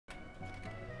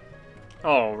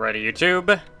Alrighty,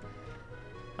 YouTube.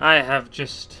 I have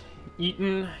just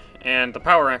eaten, and the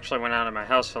power actually went out of my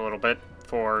house a little bit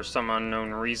for some unknown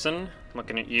reason.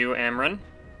 Looking at you, Amron.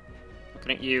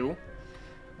 Looking at you.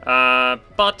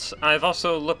 But I've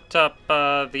also looked up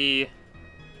the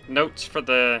notes for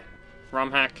the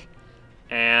ROM hack,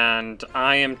 and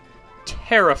I am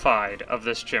terrified of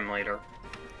this gym leader.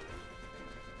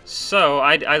 So,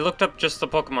 I looked up just the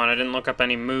Pokemon, I didn't look up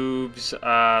any moves,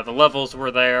 the levels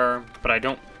were there, but I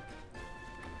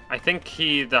think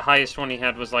the highest one he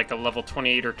had was like a level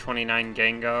 28 or 29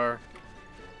 Gengar.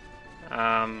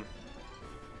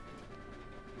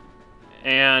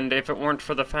 And if it weren't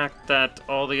for the fact that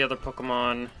all the other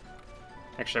Pokemon...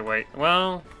 Actually, wait,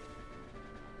 well...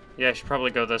 Yeah, I should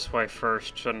probably go this way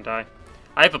first, shouldn't I?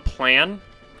 I have a plan.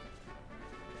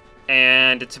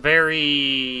 And it's a very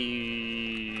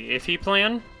iffy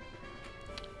plan.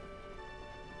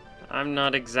 I'm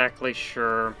not exactly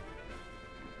sure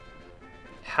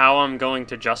how I'm going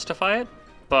to justify it,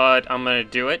 but I'm gonna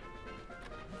do it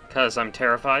because I'm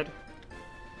terrified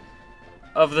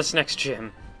of this next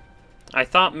gym. I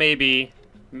thought maybe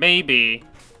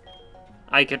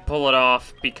I could pull it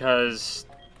off because,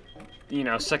 you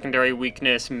know, secondary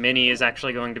weakness, Mini is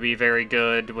actually going to be very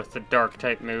good with the dark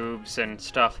type moves and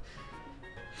stuff.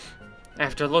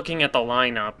 After looking at the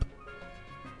lineup,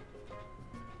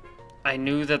 I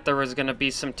knew that there was going to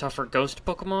be some tougher ghost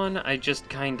Pokemon. I just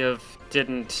kind of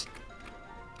didn't...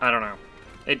 I don't know.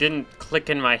 It didn't click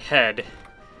in my head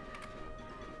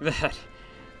that...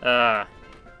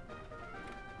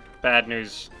 bad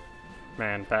news.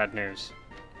 Man, bad news.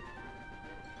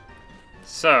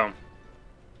 So,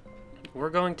 we're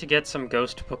going to get some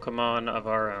ghost Pokemon of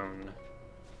our own.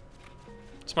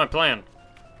 It's my plan.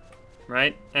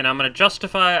 Right? And I'm going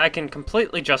to I can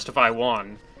completely justify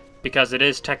one, because it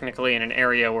is technically in an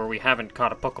area where we haven't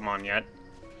caught a Pokemon yet.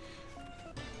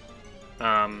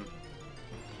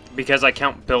 Because I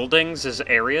count buildings as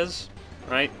areas,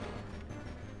 right?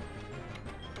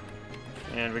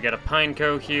 And we got a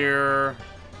Pineco here.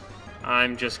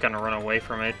 I'm just going to run away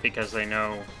from it because they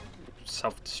know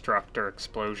self-destruct or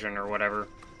explosion or whatever.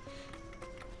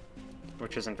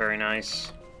 Which isn't very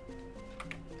nice.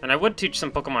 And I would teach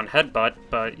some Pokemon Headbutt,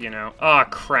 but, you know... Aw,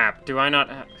 crap. Do I not...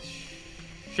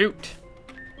 Shoot!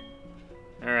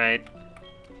 Alright.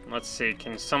 Let's see.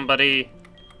 Can somebody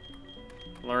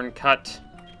learn Cut,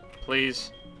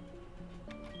 please?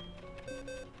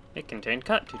 It contained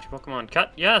Cut. Teach Pokemon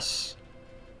Cut. Yes!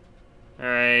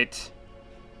 Alright.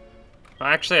 Well,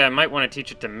 actually, I might want to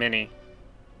teach it to Mini.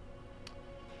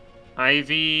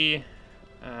 Ivy...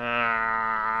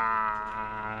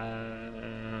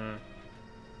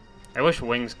 I wish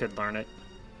Wings could learn it.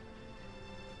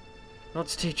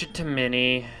 Let's teach it to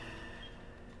Mini.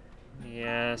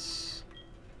 Yes.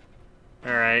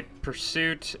 Alright,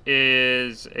 Pursuit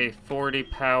is a 40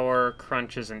 power,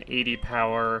 Crunch is an 80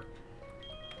 power.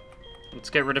 Let's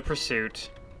get rid of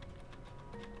Pursuit.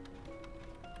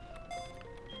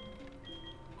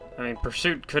 I mean,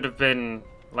 Pursuit could have been,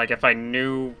 like, if I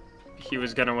knew he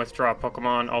was going to withdraw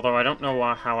Pokemon, although I don't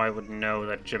know how I would know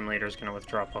that Gym Leader's going to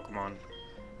withdraw Pokemon.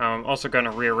 I'm also going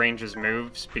to rearrange his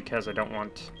moves because I don't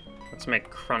want... Let's make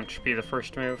Crunch be the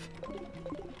first move.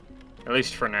 At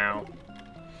least for now.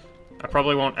 I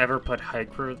probably won't ever put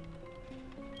Haiku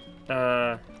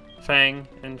Fang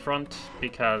in front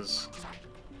because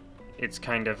it's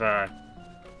kind of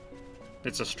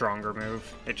it's a stronger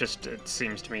move. It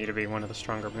seems to me to be one of the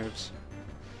stronger moves.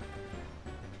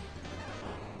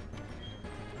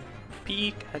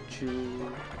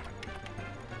 Pikachu.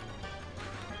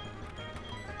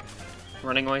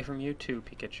 Running away from you too,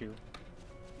 Pikachu.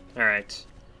 Alright.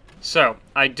 So,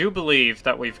 I do believe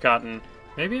that we've gotten...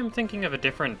 Maybe I'm thinking of a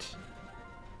different...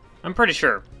 I'm pretty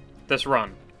sure, this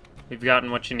run, we've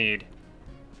gotten what you need.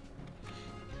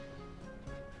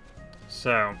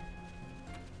 So...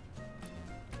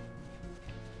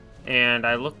 And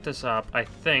I looked this up, I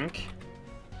think...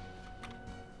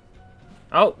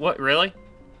 Oh, what, really?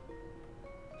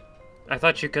 I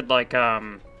thought you could, like,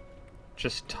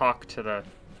 just talk to the...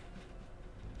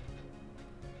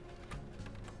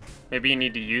 Maybe you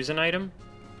need to use an item?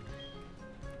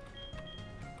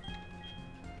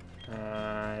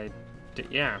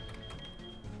 Yeah.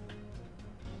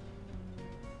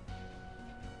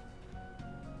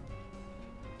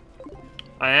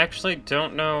 I actually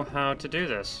don't know how to do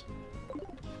this.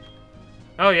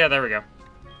 Oh yeah, there we go.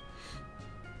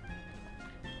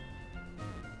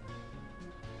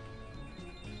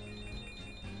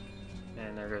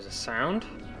 And there goes a sound.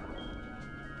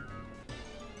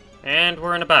 And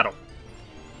we're in a battle.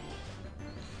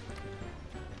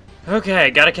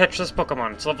 Okay, gotta catch this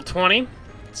Pokemon. It's level 20.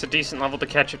 It's a decent level to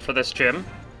catch it for this gym.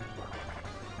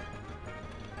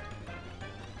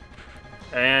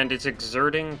 And it's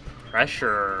exerting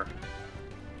pressure.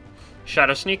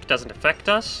 Shadow Sneak doesn't affect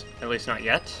us, at least not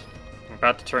yet. I'm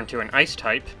about to turn to an ice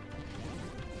type.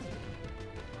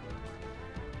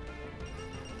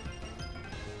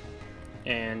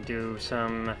 And do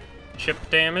some chip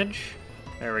damage.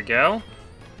 There we go.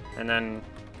 And then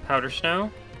Powder Snow.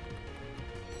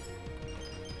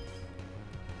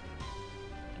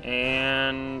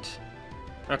 And...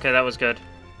 okay, that was good.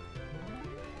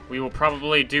 We will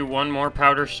probably do one more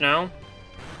Powder Snow.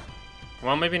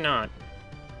 Well, maybe not.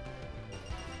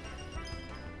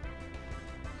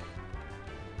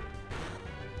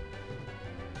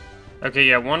 Okay,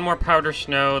 yeah, one more Powder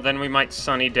Snow, then we might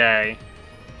Sunny Day.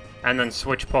 And then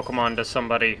switch Pokemon to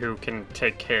somebody who can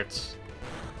take hits.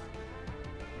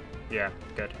 Yeah,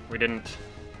 good. We didn't...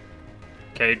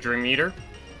 okay, Dream Eater.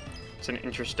 It's an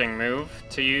interesting move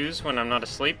to use when I'm not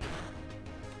asleep.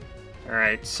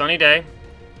 Alright, Sunny Day.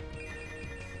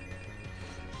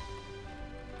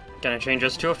 Gonna change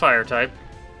us to a Fire type.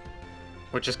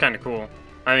 Which is kinda cool.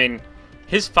 I mean,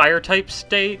 his Fire type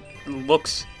state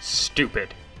looks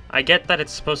stupid. I get that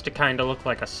it's supposed to kinda look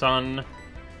like a sun.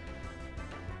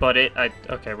 But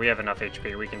okay, we have enough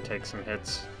HP, we can take some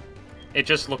hits. It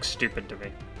just looks stupid to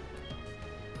me.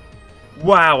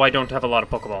 Wow, I don't have a lot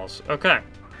of Pokeballs. Okay.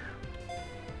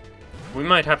 We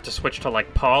might have to switch to,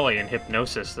 like, Poly and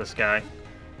Hypnosis this guy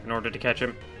in order to catch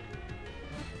him.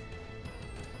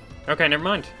 Okay, never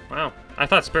mind. Wow. I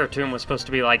thought Spiritomb was supposed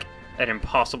to be, like, an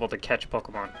impossible-to-catch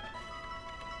Pokemon.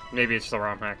 Maybe it's the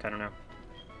ROM hack, I don't know.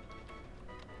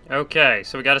 Okay,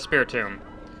 so we got a Spiritomb.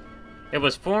 It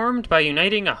was formed by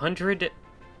uniting 108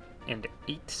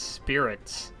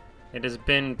 spirits. It has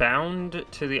been bound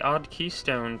to the odd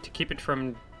keystone to keep it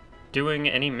from doing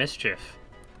any mischief.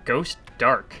 Ghost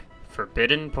Dark.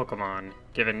 Forbidden Pokemon.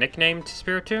 Give a nickname to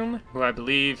Spiritomb, who I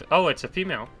believe... oh, it's a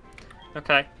female.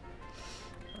 Okay.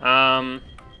 I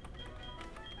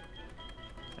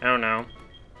don't know.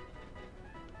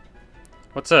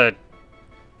 What's a...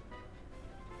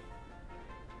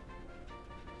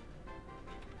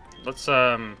 let's,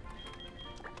 I'm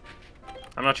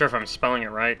not sure if I'm spelling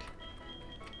it right.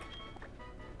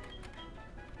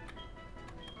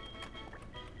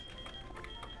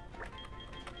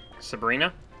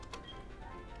 Sabrina?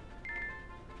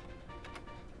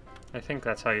 I think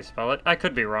that's how you spell it. I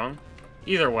could be wrong.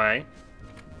 Either way.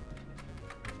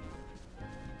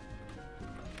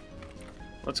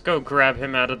 Let's go grab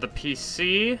him out of the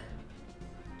PC.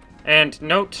 And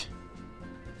note...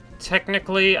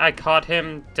 technically, I caught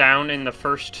him down in the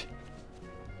first...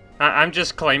 I'm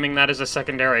just claiming that as a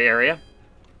secondary area.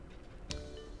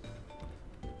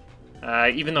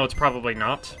 Even though it's probably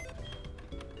not.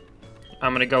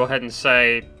 I'm gonna go ahead and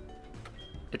say...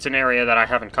 it's an area that I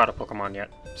haven't caught a Pokemon yet.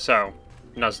 So,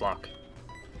 Nuzlocke.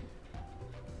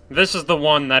 This is the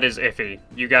one that is iffy.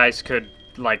 You guys could,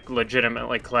 like,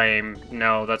 legitimately claim,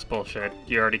 no, that's bullshit.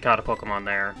 You already caught a Pokemon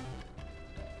there.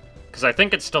 Because I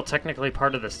think it's still technically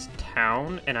part of this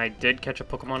town, and I did catch a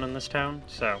Pokemon in this town,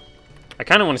 so... I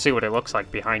kind of want to see what it looks like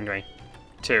behind me,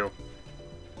 too.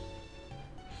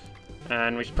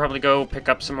 And we should probably go pick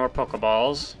up some more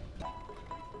Pokeballs.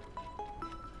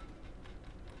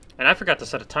 And I forgot to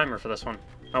set a timer for this one.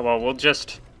 Oh well, we'll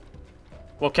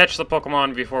catch the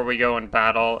Pokemon before we go and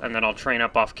battle, and then I'll train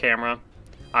up off camera.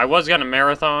 I was gonna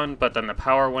marathon, but then the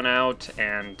power went out,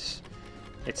 and...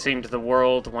 it seemed the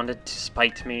world wanted to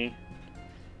spite me.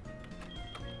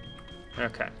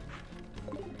 Okay.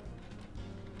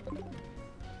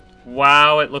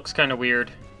 Wow, it looks kind of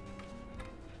weird.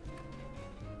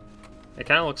 It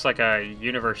kind of looks like a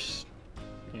universe,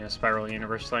 you know, spiral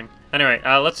universe thing. Anyway,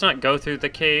 let's not go through the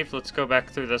cave. Let's go back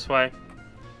through this way.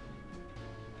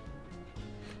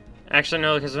 Actually,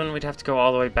 no, because then we'd have to go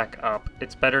all the way back up.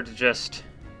 It's better to just...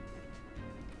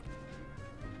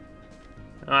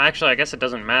 actually, I guess it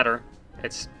doesn't matter.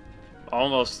 It's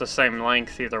almost the same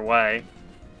length either way.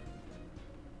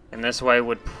 And this way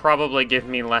would probably give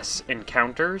me less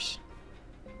encounters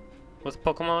with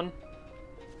Pokemon.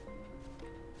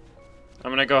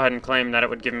 I'm gonna go ahead and claim that it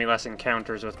would give me less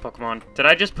encounters with Pokemon. Did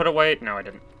I just put away? No, I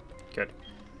didn't. Good.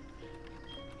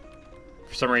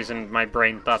 For some reason, my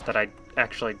brain thought that I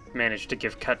actually managed to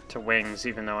give Cut to Wings,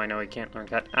 even though I know he can't learn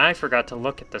Cut. I forgot to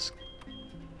look at this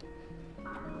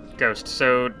Ghost.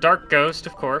 So, Dark Ghost,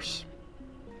 of course.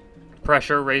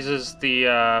 Pressure raises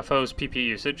the foe's PP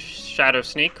usage. Shadow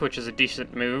Sneak, which is a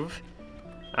decent move.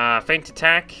 Feint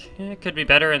Attack, could be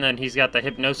better, and then he's got the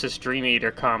Hypnosis Dream Eater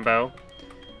combo,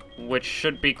 which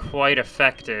should be quite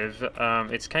effective.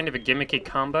 It's kind of a gimmicky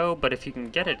combo, but if you can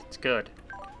get it, it's good.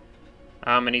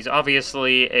 And he's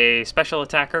obviously a special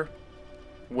attacker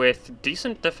with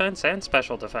decent defense and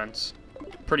special defense.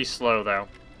 Pretty slow, though.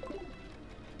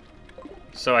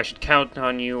 So I should count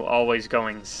on you always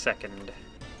going second.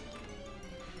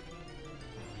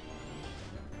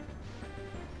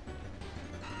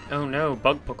 Oh no,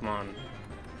 bug Pokemon.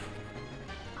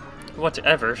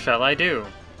 Whatever shall I do?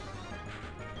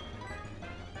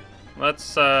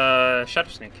 Let's, Shadow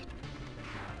Sneak.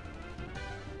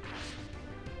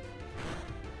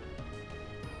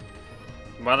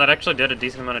 Wow, that actually did a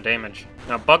decent amount of damage.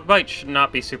 Now, Bug Bite should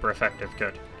not be super effective,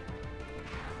 good.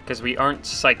 Because we aren't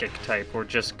Psychic type, we're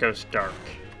just Ghost Dark.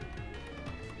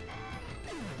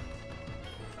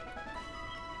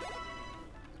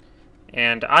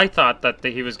 And I thought that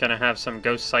he was going to have some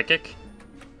Ghost Psychic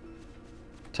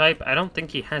type. I don't think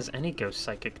he has any Ghost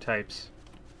Psychic types.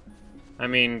 I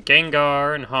mean,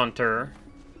 Gengar and Haunter,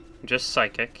 just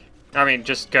Psychic. I mean,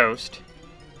 just Ghost.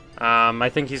 I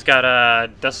think he's got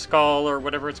a Duskull or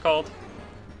whatever it's called.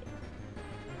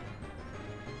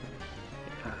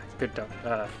 Good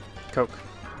Coke.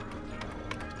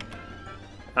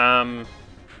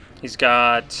 He's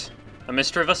got a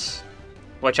Misdreavus,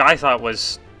 which I thought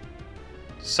was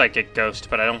Psychic Ghost,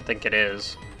 but I don't think it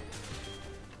is.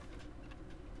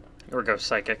 Or Ghost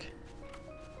Psychic.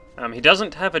 He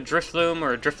doesn't have a Drifloon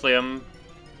or a Driflium,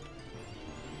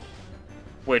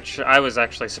 which I was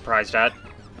actually surprised at.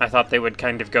 I thought they would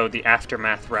kind of go the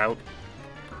Aftermath route.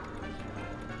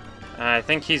 I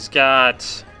think he's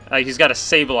got a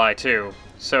Sableye too.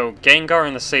 So Gengar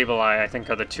and the Sableye, I think,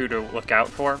 are the two to look out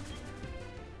for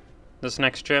this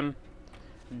next gym.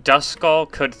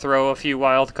 Duskull could throw a few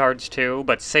wild cards too,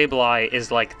 but Sableye is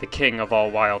like the king of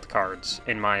all wild cards,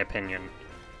 in my opinion.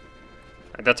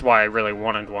 That's why I really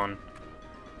wanted one.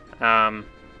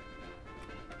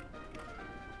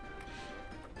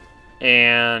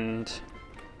 And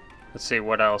let's see,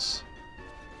 what else?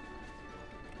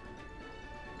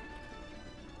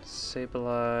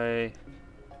 Sableye.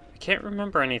 I can't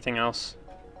remember anything else.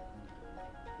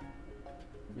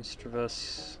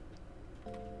 Misdreavus.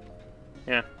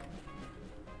 Yeah.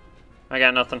 I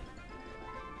got nothing.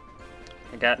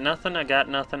 I got nothing, I got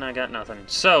nothing, I got nothing.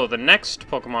 So, the next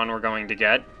Pokemon we're going to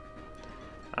get,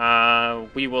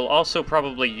 we will also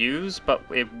probably use, but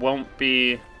it won't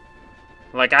be...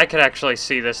 Like, I could actually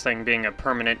see this thing being a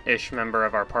permanent-ish member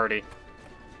of our party.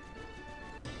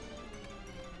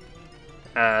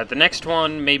 The next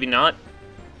one, maybe not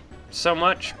so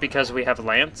much, because we have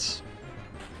Lance.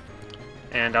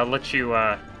 And I'll let you,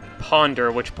 ponder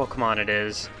which Pokemon it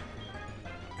is.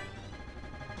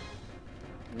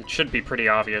 It should be pretty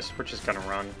obvious. We're just gonna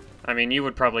run. I mean, you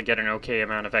would probably get an okay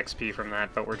amount of XP from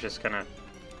that, but we're just gonna...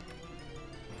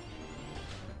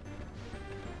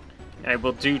 I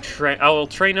will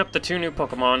train up the two new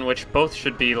Pokemon, which both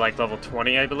should be, like, level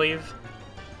 20, I believe.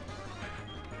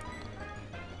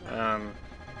 I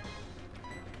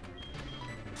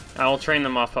will train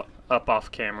them up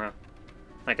off camera.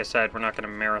 Like I said, we're not gonna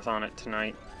marathon it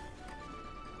tonight.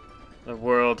 The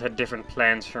world had different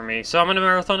plans for me, so I'm gonna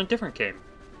marathon a different game.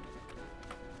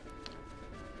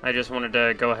 I just wanted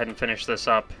to go ahead and finish this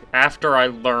up. After I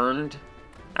learned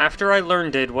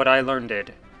what I learned,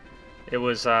 it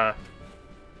was,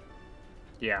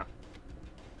 yeah.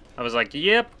 I was like,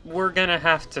 yep, we're gonna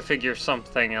have to figure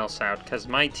something else out, because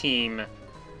my team...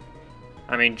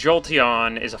 I mean,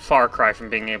 Jolteon is a far cry from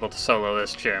being able to solo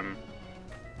this gym.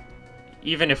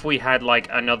 Even if we had, like,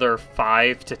 another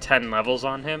 5 to 10 levels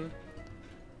on him,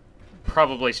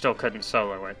 probably still couldn't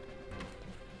solo it.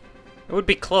 It would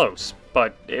be close,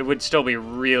 but it would still be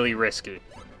really risky.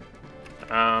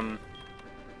 I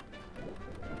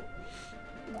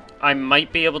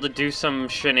might be able to do some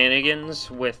shenanigans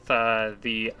with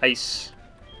the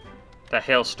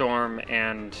hailstorm,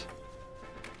 and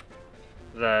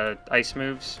the ice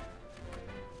moves.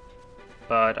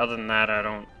 But other than that, I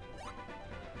don't...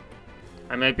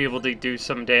 I might be able to do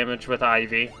some damage with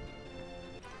Ivy.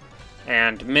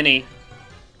 And Minnie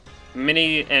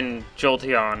and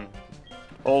Jolteon,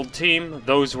 old team,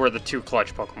 those were the two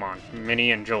clutch Pokemon.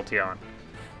 Minnie and Jolteon.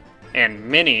 And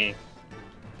Minnie...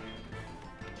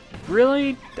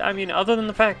 Really? I mean, other than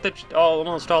the fact that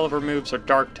almost all of her moves are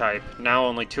Dark-type, now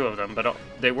only 2 of them, but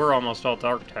they were almost all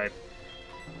Dark-type.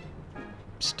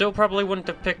 Still probably wouldn't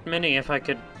have picked Minnie if I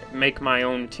could make my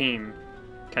own team,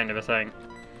 kind of a thing.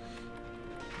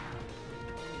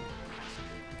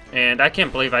 And I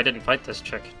can't believe I didn't fight this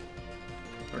chick.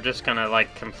 We're just gonna,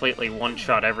 like, completely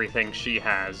one-shot everything she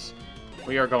has.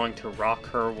 We are going to rock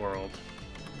her world.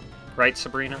 Right,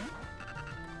 Sabrina?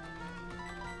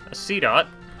 A C-Dot.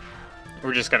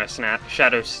 We're just gonna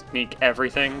Shadow Sneak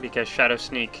everything, because Shadow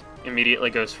Sneak immediately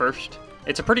goes first.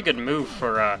 It's a pretty good move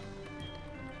for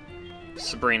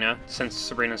Sabrina, since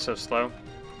Sabrina's so slow,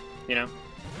 you know?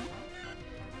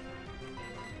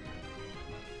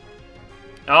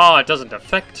 Oh, it doesn't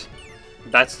affect.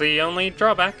 That's the only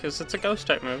drawback, is it's a ghost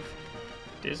type move.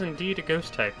 It is indeed a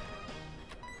ghost type.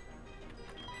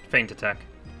 Feint attack.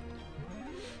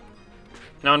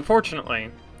 Now, unfortunately,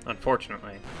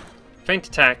 Feint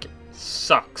attack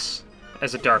sucks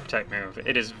as a dark type move.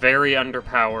 It is very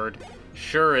underpowered.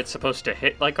 Sure, it's supposed to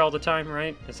hit like all the time,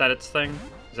 right? Is that its thing?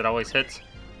 Is it always hits?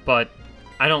 But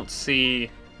I don't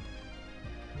see...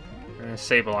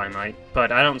 Sableye might,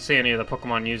 but I don't see any of the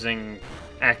Pokemon using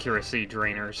accuracy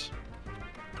drainers.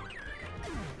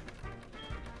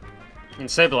 And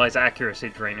Sableye's accuracy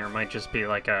drainer might just be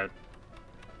like a...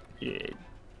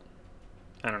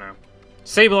 I don't know.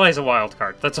 Sableye's a wild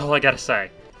card. That's all I gotta say.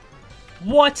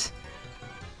 What?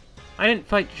 I didn't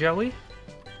fight Joey?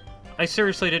 I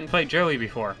seriously didn't fight Joey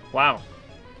before. Wow.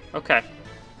 Okay.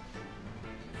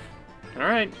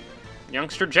 Alright.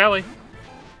 Youngster Jelly.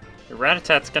 Your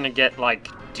Ratatat's gonna get, like,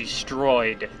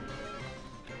 destroyed.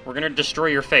 We're gonna destroy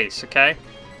your face, okay?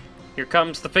 Here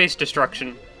comes the face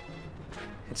destruction.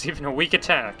 It's even a weak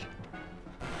attack.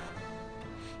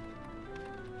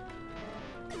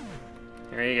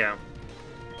 There you go.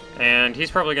 And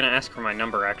he's probably going to ask for my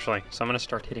number, actually. So I'm going to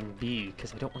start hitting B,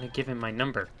 because I don't want to give him my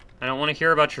number. I don't want to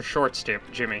hear about your shorts,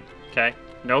 Jimmy. Okay?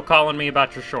 No calling me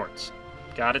about your shorts.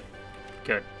 Got it?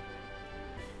 Good.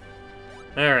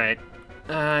 Alright.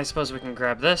 I suppose we can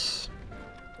grab this.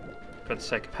 For the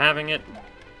sake of having it.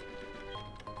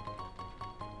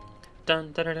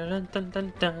 Dun dun dun dun dun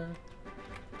dun dun.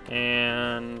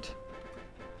 And...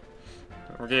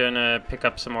 we're going to pick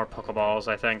up some more Pokeballs,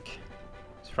 I think.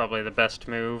 It's probably the best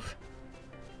move.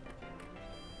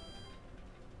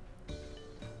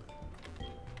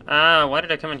 Ah, why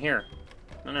did I come in here?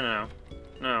 No, no, no.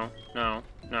 No, no,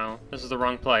 no. This is the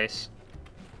wrong place.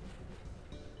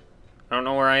 I don't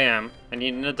know where I am. I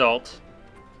need an adult.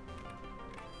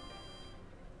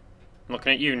 I'm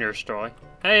looking at you, Nurse Joy.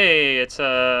 Hey, it's,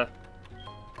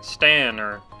 Stan,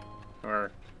 or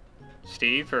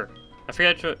Steve, or... I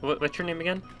forget, what's your name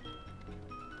again?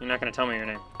 You're not gonna tell me your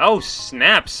name. Oh,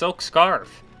 snap! Silk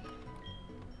Scarf!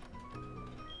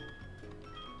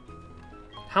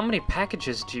 How many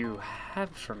packages do you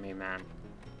have for me, man?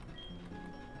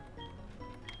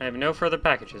 I have no further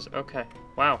packages. Okay.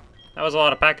 Wow. That was a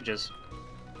lot of packages.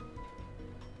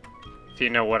 If you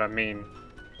know what I mean.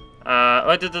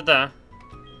 No,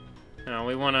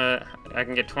 we wanna... I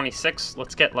can get 26.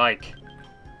 Let's get, like...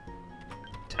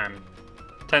 10.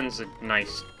 10's a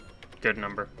nice, good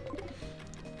number.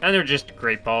 And they're just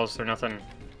great balls, they're nothing...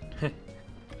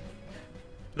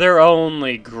 They're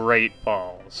only great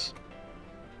balls.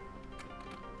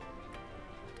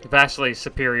 Vastly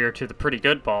superior to the pretty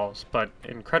good balls, but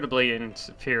incredibly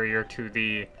inferior to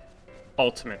the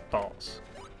ultimate balls.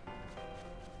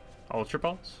 Ultra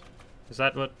balls? Is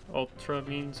that what ultra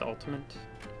means? Ultimate?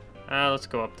 Let's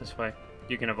go up this way.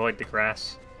 You can avoid the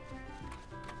grass.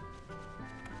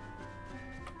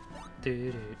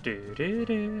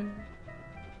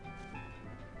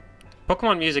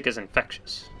 Pokemon music is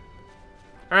infectious.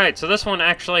 Alright, so this one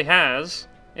actually has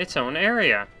its own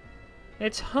area.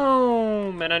 It's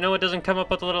home! And I know it doesn't come up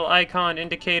with a little icon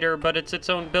indicator, but it's its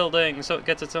own building, so it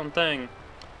gets its own thing.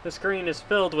 The screen is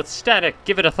filled with static.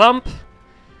 Give it a thump!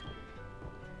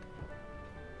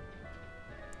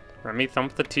 Let me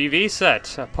thump the TV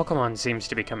set. A Pokemon seems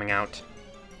to be coming out.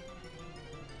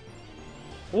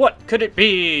 What could it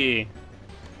be?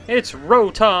 It's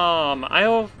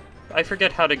Rotom! I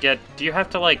forget how to get... Do you have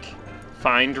to, like,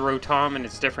 find Rotom in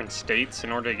its different states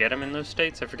in order to get him in those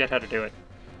states? I forget how to do it.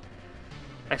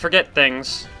 I forget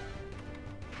things.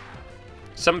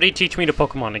 Somebody teach me to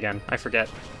Pokemon again. I forget.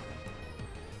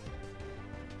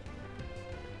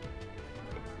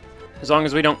 As long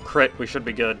as we don't crit, we should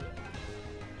be good.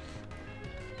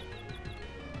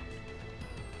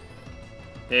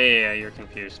 Yeah, you're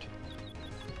confused.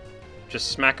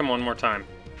 Just smack him one more time.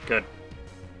 Good.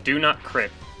 Do not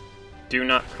crit. Do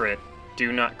not crit.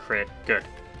 Do not crit. Good.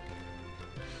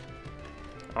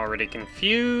 Already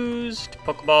confused.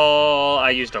 Pokeball.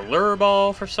 I used a Lure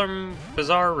Ball for some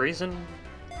bizarre reason.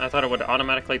 I thought it would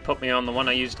automatically put me on the one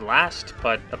I used last,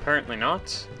 but apparently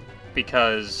not.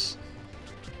 Because...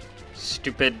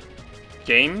 stupid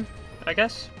game, I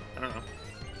guess? I don't know.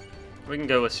 We can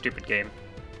go with stupid game.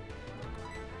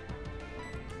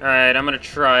 Alright, I'm gonna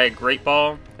try Great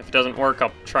Ball. If it doesn't work,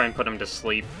 I'll try and put him to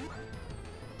sleep.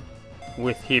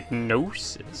 With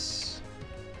Hypnosis.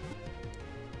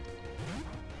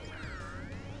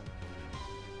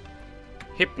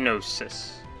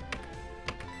 Hypnosis.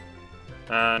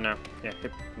 No. Yeah,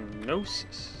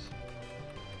 hypnosis.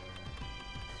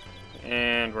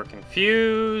 And we're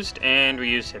confused, and we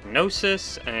use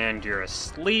hypnosis, and you're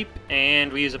asleep,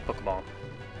 and we use a Pokeball.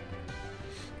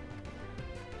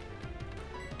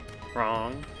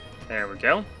 Wrong. There we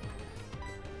go.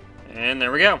 And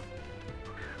there we go.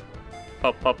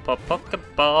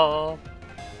 Pokeball.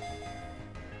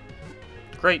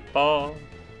 Great ball.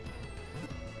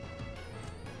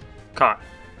 Caught.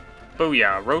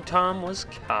 Booyah, Rotom was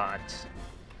caught.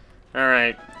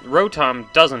 Alright,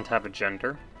 Rotom doesn't have a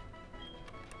gender.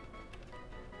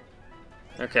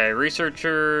 Okay, research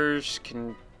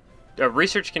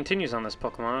continues on this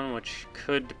Pokemon, which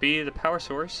could be the power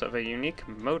source of a unique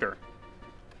motor.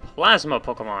 Plasma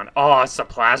Pokemon. Oh, it's a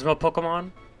Plasma Pokemon?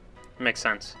 Makes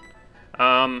sense.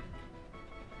 You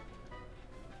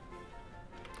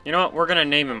know what? We're gonna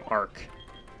name him Arc.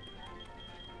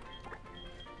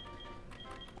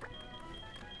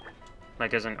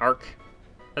 Like as an arc?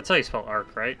 That's how you spell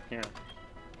arc, right? Yeah.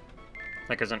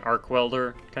 Like as an arc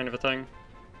welder kind of a thing.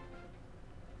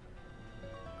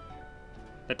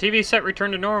 The TV set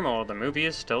returned to normal. The movie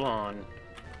is still on.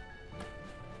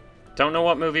 Don't know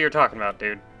what movie you're talking about,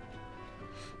 dude.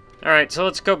 Alright, so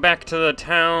let's go back to the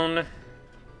town.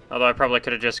 Although I probably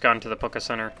could have just gone to the Poké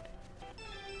Center.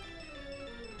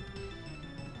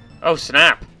 Oh,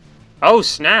 snap! Oh,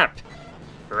 snap!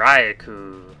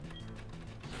 Raikou.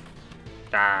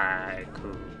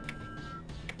 Raikou.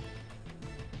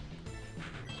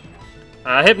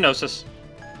 Hypnosis.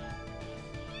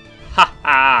 Ha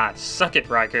ha! Suck it,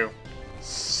 Raikou.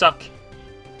 Suck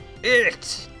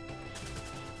it!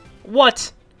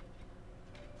 What?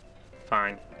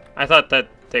 Fine. I thought that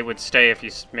they would stay if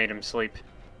you made him sleep.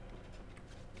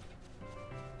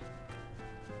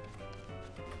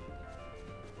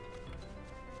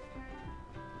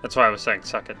 That's why I was saying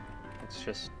suck it. It's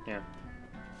just, yeah.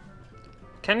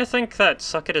 Kinda think that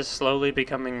suck it is slowly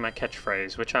becoming my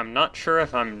catchphrase, which I'm not sure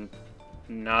if I'm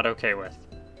not okay with.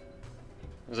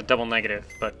 It was a double negative,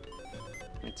 but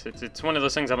it's one of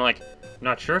those things I'm like,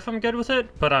 not sure if I'm good with it,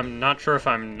 but I'm not sure if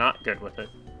I'm not good with it.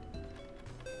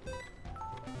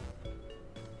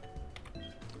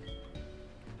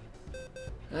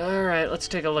 Alright, let's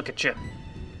take a look at you.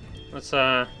 Let's,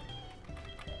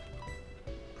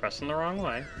 pressing the wrong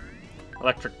way.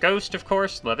 Electric Ghost, of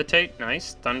course. Levitate,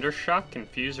 nice. Thundershock,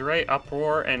 Confuse Ray,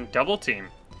 Uproar, and Double Team.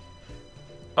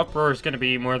 Uproar is going to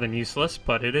be more than useless,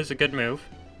 but it is a good move.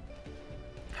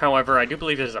 However, I do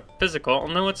believe it is a physical.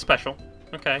 No, it's special.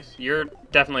 Okay, so you're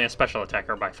definitely a special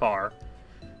attacker by far.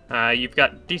 You've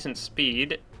got decent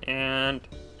speed, and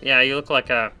yeah, you look like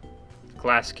a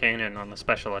glass cannon on the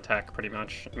special attack, pretty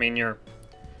much. I mean, your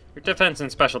defense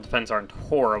and special defense aren't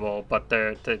horrible, but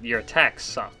your attack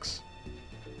sucks.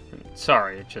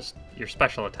 Sorry, it's just your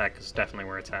special attack is definitely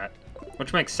where it's at.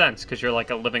 Which makes sense, because you're like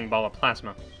a living ball of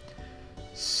plasma.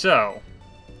 So,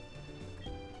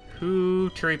 who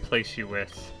to replace you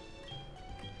with?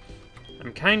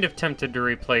 I'm kind of tempted to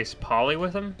replace Polly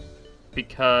with him,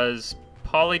 because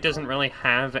Polly doesn't really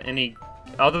have any,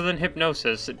 other than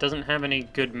Hypnosis, it doesn't have any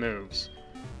good moves.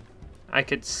 I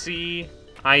could see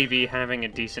Ivy having a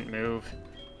decent move,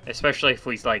 especially if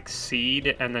we like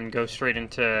Seed and then go straight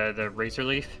into the Razor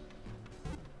Leaf.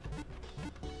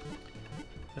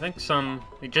 I think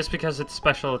just because it's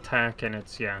special attack and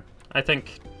it's, yeah, I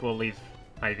think we'll leave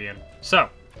Ivy in. So,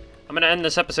 I'm going to end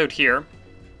this episode here.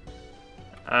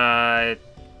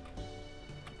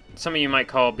 Some of you might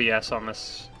call BS on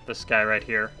this guy right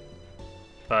here,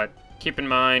 but keep in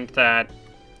mind that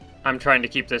I'm trying to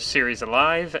keep this series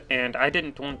alive, and I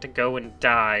didn't want to go and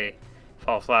die,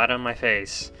 fall flat on my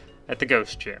face, at the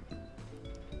Ghost Gym.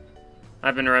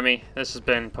 I've been Remy, this has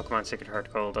been Pokemon Secret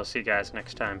Heart Gold. I'll see you guys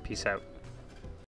next time. Peace out.